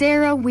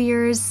Sarah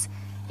Wiers,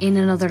 In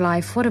Another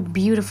Life. What a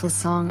beautiful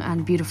song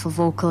and beautiful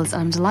vocals.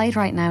 I'm delighted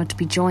right now to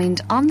be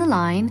joined on the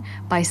line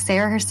by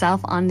Sarah herself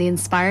on the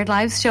Inspired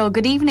Lives show.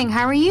 Good evening,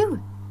 how are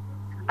you?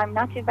 I'm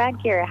not too bad,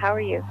 Ciara. How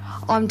are you?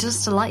 Oh, I'm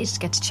just delighted to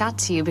get to chat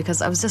to you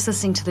because I was just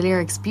listening to the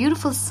lyrics.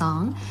 Beautiful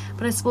song,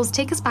 but I suppose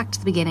take us back to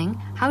the beginning.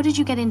 How did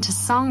you get into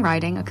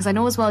songwriting? Because I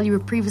know as well you were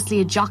previously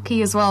a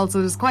jockey as well, so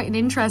it was quite an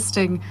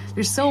interesting...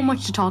 There's so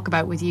much to talk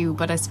about with you,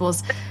 but I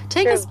suppose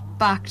take us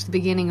back to the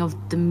beginning of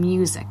the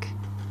music.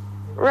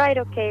 Right,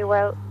 okay,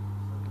 well,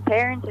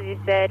 parents, as you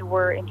said,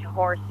 were into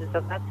horses,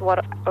 so that's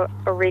what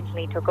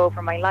originally took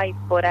over my life,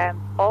 but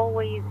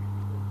always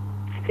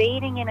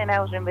fading in and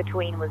out in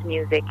between was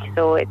music.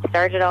 So it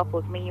started off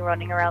with me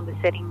running around the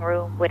sitting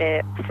room with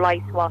a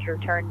fly swatter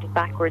turned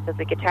backwards as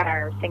a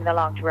guitar, singing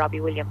along to Robbie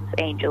Williams'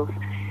 Angels.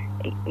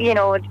 You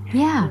know,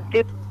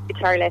 do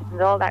guitar lessons,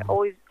 all that.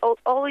 Always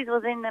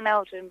was in and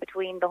out in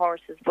between the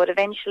horses, but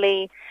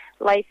eventually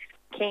life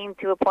came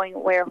to a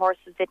point where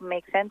horses didn't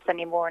make sense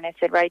anymore, and I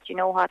said, right, you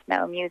know what,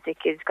 now music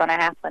is going to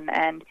happen.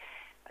 And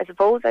I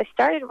suppose I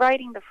started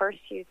writing the first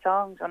few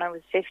songs when I was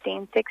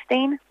 15,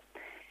 16,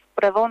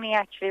 but I've only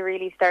actually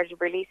really started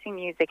releasing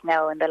music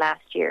now in the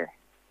last year.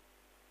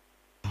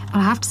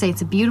 I have to say,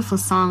 it's a beautiful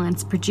song, and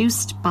it's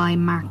produced by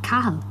Mark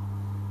Cahill.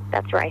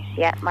 That's right,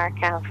 yeah, Mark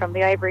Cahill from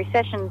the Ivory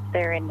Sessions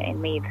there in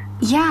Meath.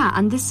 Yeah,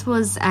 and this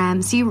was,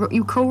 so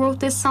you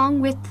co-wrote this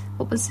song with,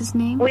 what was his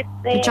name? With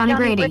Johnny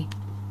Brady.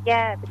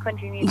 Yeah, the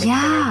country music.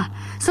 Yeah.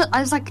 So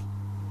I was like,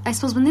 I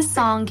suppose when this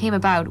song came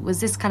about,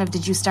 was this kind of,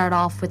 did you start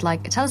off with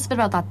like, tell us a bit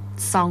about that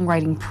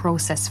songwriting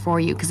process for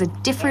you, because it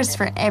differs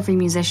for every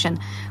musician,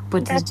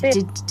 but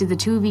did the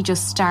two of you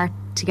just start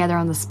together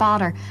on the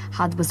spot, or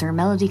was there a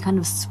melody kind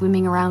of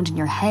swimming around in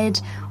your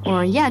head,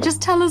 or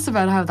just tell us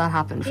about how that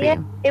happened for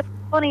you. It was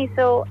funny.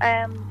 So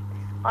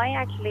I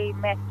actually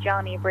met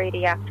Johnny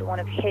Brady after one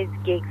of his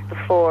gigs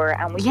before,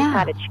 and we just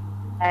had a chat.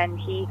 And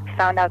he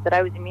found out that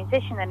I was a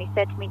musician, and he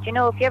said to me, do you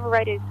know, if you ever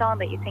write a song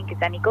that you think is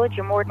any good,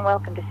 you're more than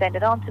welcome to send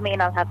it on to me,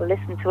 and I'll have a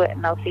listen to it,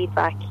 and I'll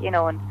feedback, you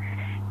know, and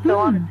so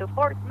on and so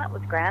forth. And that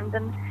was grand.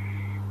 And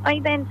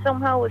I then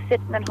somehow was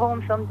sitting at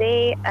home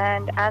someday,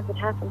 and as it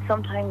happens,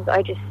 sometimes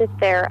I just sit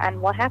there,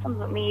 and what happens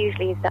with me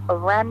usually is that a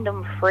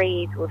random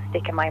phrase will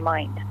stick in my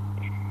mind.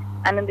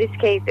 And in this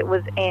case, it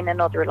was in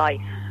another life.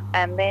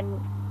 And then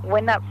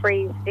when that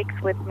phrase sticks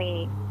with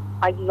me,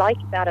 I like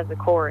that as a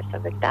chorus. I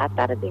was like,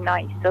 that'd be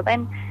nice. So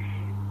then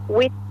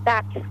with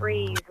that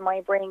phrase,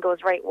 my brain goes,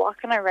 right, what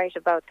can I write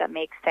about that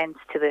makes sense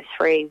to this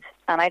phrase?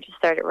 And I just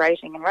started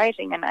writing,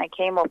 and I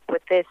came up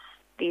with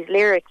these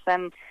lyrics.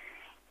 And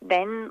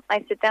then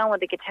I sit down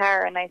with the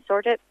guitar, and I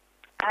sort of,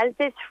 as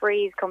this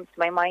phrase comes to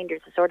my mind, there's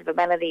a sort of a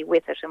melody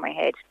with it in my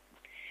head.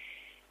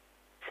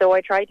 So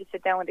I tried to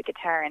sit down with the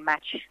guitar and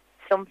match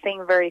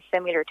something very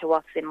similar to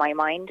what's in my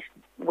mind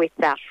with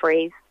that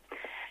phrase.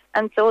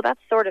 And so that's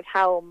sort of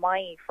how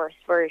my first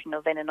version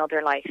of In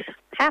Another Life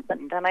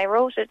happened. And I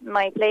wrote it and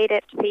I played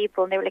it to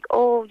people, and they were like,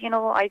 oh, you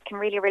know, I can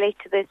really relate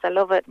to this, I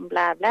love it, and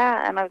blah,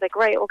 blah. And I was like,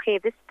 right, okay,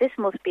 this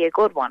must be a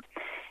good one.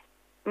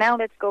 Now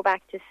let's go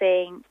back to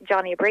saying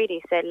Johnny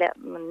Brady said,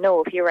 let me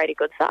know if you write a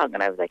good song.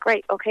 And I was like,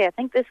 right, okay, I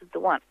think this is the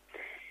one.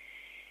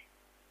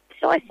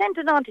 So I sent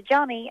it on to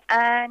Johnny,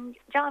 and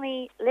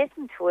Johnny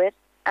listened to it,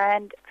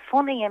 and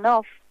funny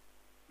enough,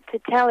 to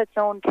tell its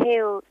own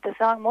tale, the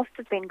song must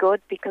have been good,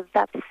 because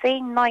that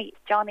same night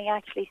Johnny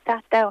actually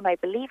sat down, I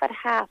believe at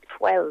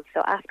 12:30,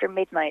 so after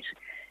midnight,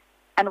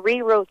 and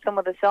rewrote some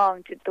of the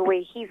song to the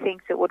way he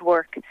thinks it would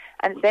work,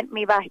 and sent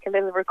me back a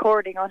little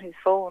recording on his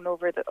phone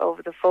over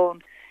the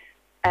phone.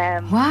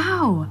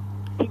 Wow.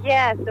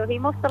 Yeah, so he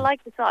must have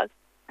liked the song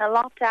a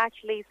lot to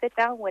actually sit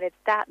down with it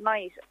that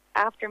night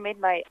after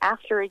midnight,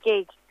 after a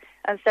gig,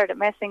 and started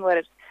messing with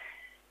it.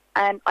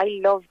 And I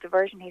loved the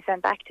version he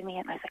sent back to me,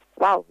 and I was like,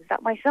 wow, is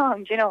that my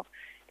song? Do you know,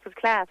 it was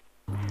class.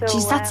 So,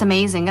 jeez, that's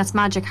amazing. That's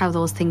magic how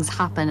those things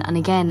happen. And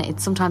again,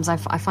 it's sometimes I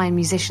find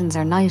musicians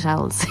are night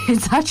owls.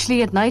 It's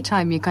actually at night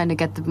time you kind of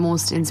get the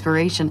most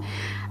inspiration.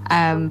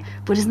 But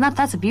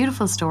that's a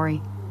beautiful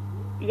story.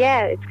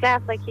 Yeah, it's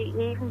class. Like, he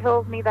even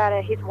told me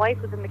that his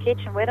wife was in the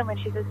kitchen with him, and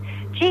she says,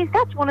 geez,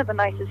 that's one of the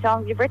nicest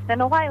songs you've written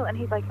in a while. And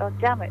he's like, oh,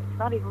 damn it, it's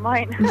not even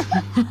mine.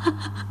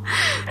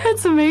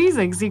 That's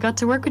amazing. So you got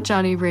to work with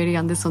Johnny Brady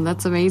on this one.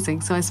 That's amazing.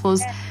 So I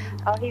suppose... Yeah.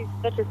 Oh, he's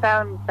such a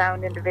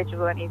sound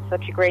individual, and he's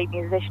such a great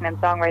musician and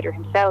songwriter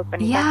himself.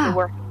 And he's actually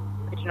working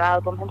on the original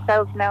album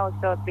himself now,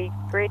 so it'd be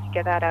great to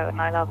get that out.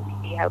 And I'll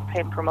obviously help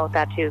him promote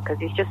that too, because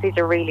he's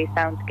a really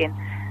sound skin.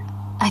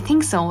 I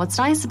think so. What's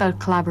nice about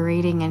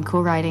collaborating and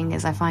co-writing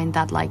is I find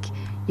that, like,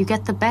 you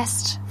get the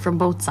best from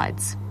both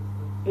sides.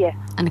 Yeah.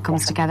 And it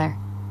comes together.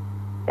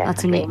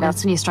 That's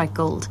when you strike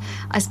gold.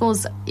 I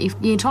suppose if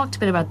you talked a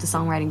bit about the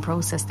songwriting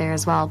process there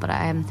as well, but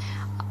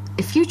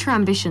future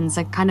ambitions,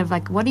 like, kind of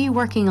like, what are you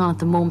working on at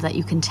the moment that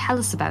you can tell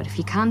us about, if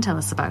you can tell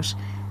us about?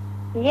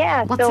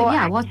 Yeah.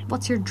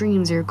 What's your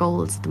dreams or your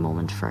goals at the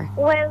moment for?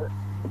 Well,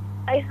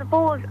 I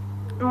suppose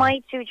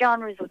my two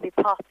genres would be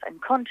pop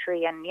and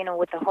country, and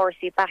with the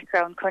horsey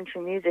background,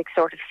 country music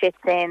sort of fits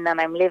in. And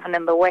I'm living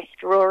in the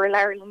West rural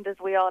Ireland, as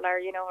we all are.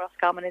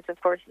 Roscommon is,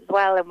 of course, as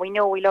well, and we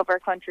love our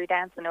country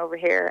dancing over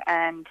here.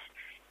 And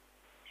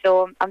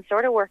so I'm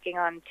sort of working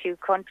on two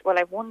country. Well,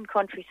 I've one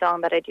country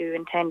song that I do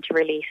intend to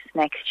release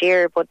next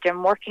year, but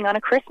I'm working on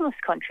a Christmas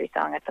country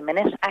song at the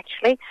minute,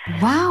 actually.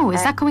 Wow,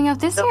 is that coming out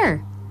this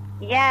year?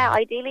 Yeah,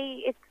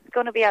 ideally it's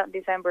going to be out in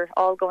December,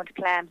 all going to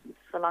plan,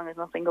 so long as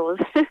nothing goes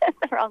the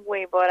wrong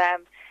way. But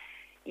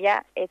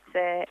it's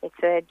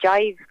a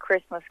jive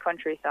Christmas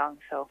country song,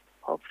 so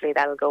hopefully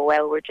that'll go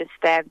well. We're just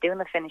doing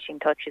the finishing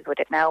touches with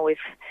it now. We've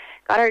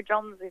got our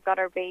drums, we've got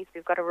our bass,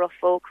 we've got a rough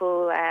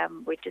vocal.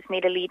 We just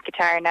need a lead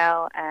guitar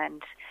now,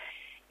 and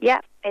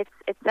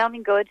it's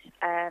sounding good,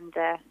 and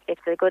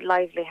it's a good,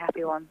 lively,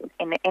 happy one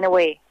in a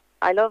way.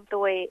 I love the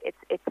way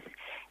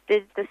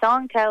the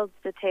song tells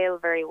the tale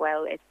very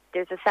well.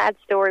 There's a sad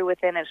story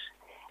within it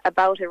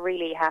about a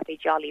really happy,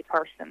 jolly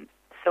person.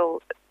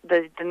 So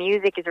the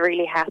music is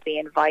really happy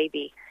and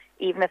vibey,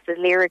 even if the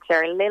lyrics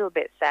are a little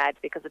bit sad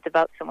because it's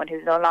about someone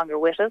who's no longer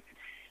with us.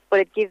 But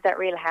it gives that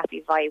real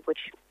happy vibe,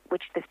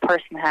 which this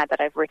person had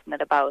that I've written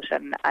it about,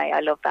 and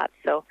I love that.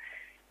 So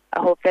I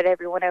hope that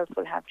everyone else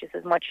will have just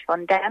as much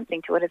fun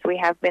dancing to it as we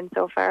have been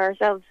so far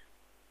ourselves.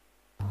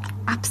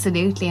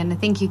 Absolutely, and I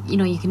think you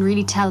can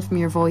really tell from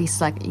your voice,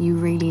 like, you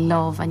really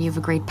love and you have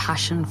a great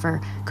passion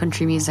for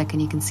country music,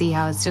 and you can see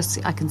how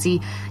I can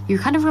see you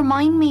kind of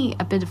remind me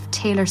a bit of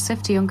Taylor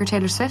Swift, a younger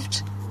Taylor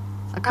Swift.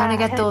 I kind of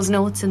get those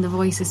notes in the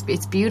voice.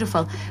 It's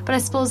beautiful. But I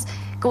suppose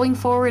going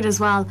forward as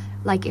well,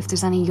 like if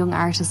there's any young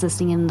artists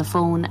listening in the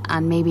phone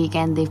and maybe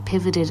again they've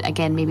pivoted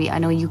again, maybe I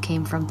know you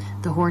came from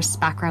the horse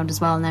background as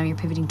well, now you're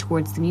pivoting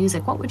towards the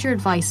music, what would your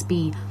advice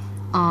be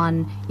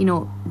on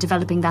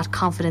developing that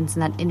confidence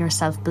and that inner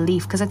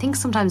self-belief? Because I think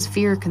sometimes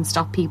fear can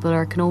stop people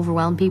or can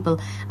overwhelm people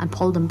and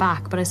pull them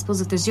back. But I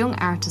suppose if there's young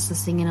artists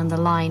listening in on the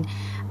line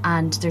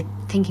and they're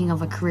thinking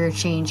of a career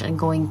change and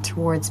going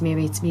towards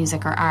maybe it's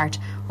music or art,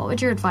 what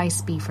would your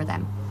advice be for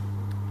them?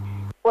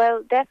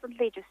 Well,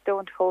 definitely just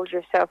don't hold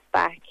yourself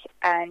back,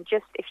 and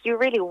just if you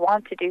really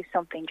want to do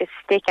something, just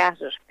stick at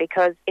it,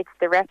 because it's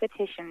the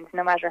repetitions,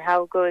 no matter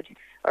how good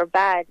or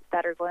bad,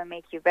 that are going to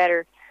make you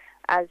better.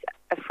 As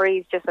a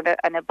phrase just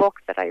in a book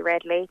that I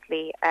read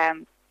lately, as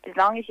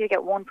long as you get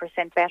 1%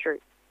 better,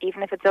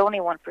 even if it's only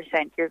 1%,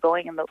 you're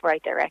going in the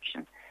right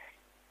direction.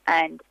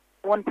 And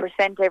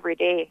 1% every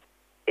day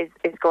is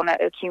going to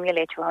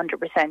accumulate to 100%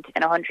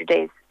 in 100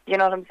 days. You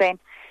know what I'm saying?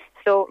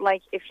 So,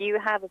 like, if you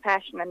have a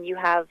passion and you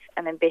have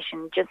an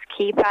ambition, just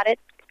keep at it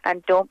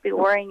and don't be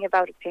worrying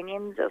about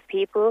opinions of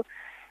people.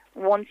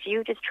 Once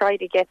you just try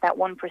to get that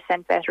 1%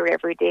 better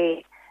every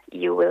day,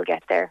 you will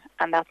get there.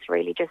 And that's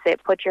really just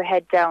it. Put your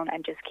head down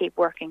and just keep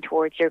working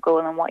towards your goal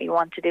and what you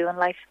want to do in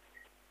life.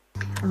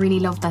 I really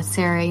love that,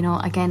 Sarah.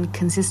 Again,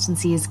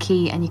 consistency is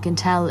key, and you can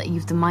tell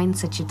you've the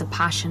mindset, you've the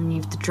passion,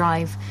 you've the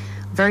drive.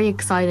 Very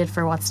excited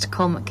for what's to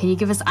come. Can you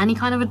give us any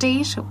kind of a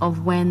date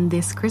of when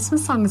this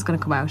Christmas song is going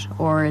to come out,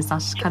 or is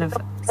that kind of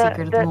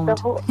secret at the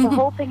moment? The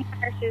hoping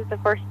part is the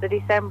 1st of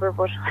December,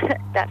 but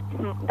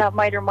that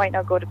might or might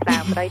not go to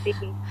plan. But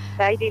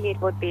ideally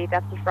it would be.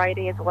 That's a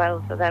Friday as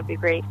well, so that'd be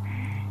great.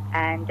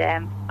 And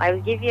I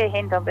will give you a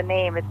hint on the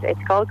name.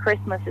 It's called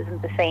Christmas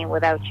Isn't the Same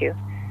Without You.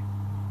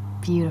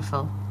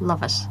 Beautiful.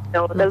 Love it.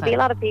 So there'll be a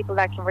lot of people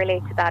that can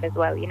relate to that as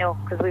well,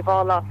 because we've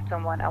all lost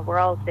someone and we're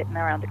all sitting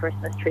around the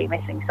Christmas tree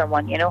missing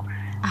someone,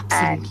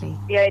 Absolutely.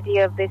 And the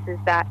idea of this is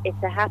that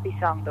it's a happy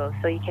song, though,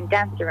 so you can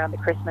dance around the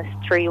Christmas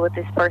tree with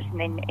this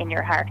person in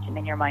your heart and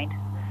in your mind.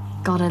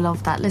 God, I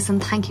love that. Listen,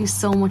 thank you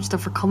so much though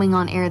for coming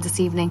on air this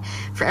evening.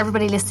 For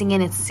everybody listening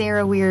in, it's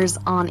Sarah Wiers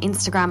on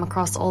Instagram,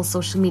 across all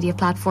social media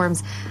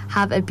platforms.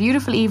 Have a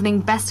beautiful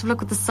evening. Best of luck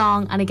with the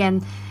song, and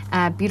again,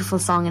 beautiful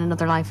song in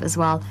Another Life as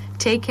well.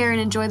 Take care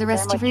and enjoy the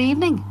rest of your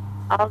evening.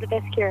 All the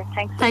best, Ciara.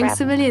 Thanks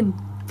a million.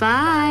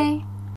 Bye.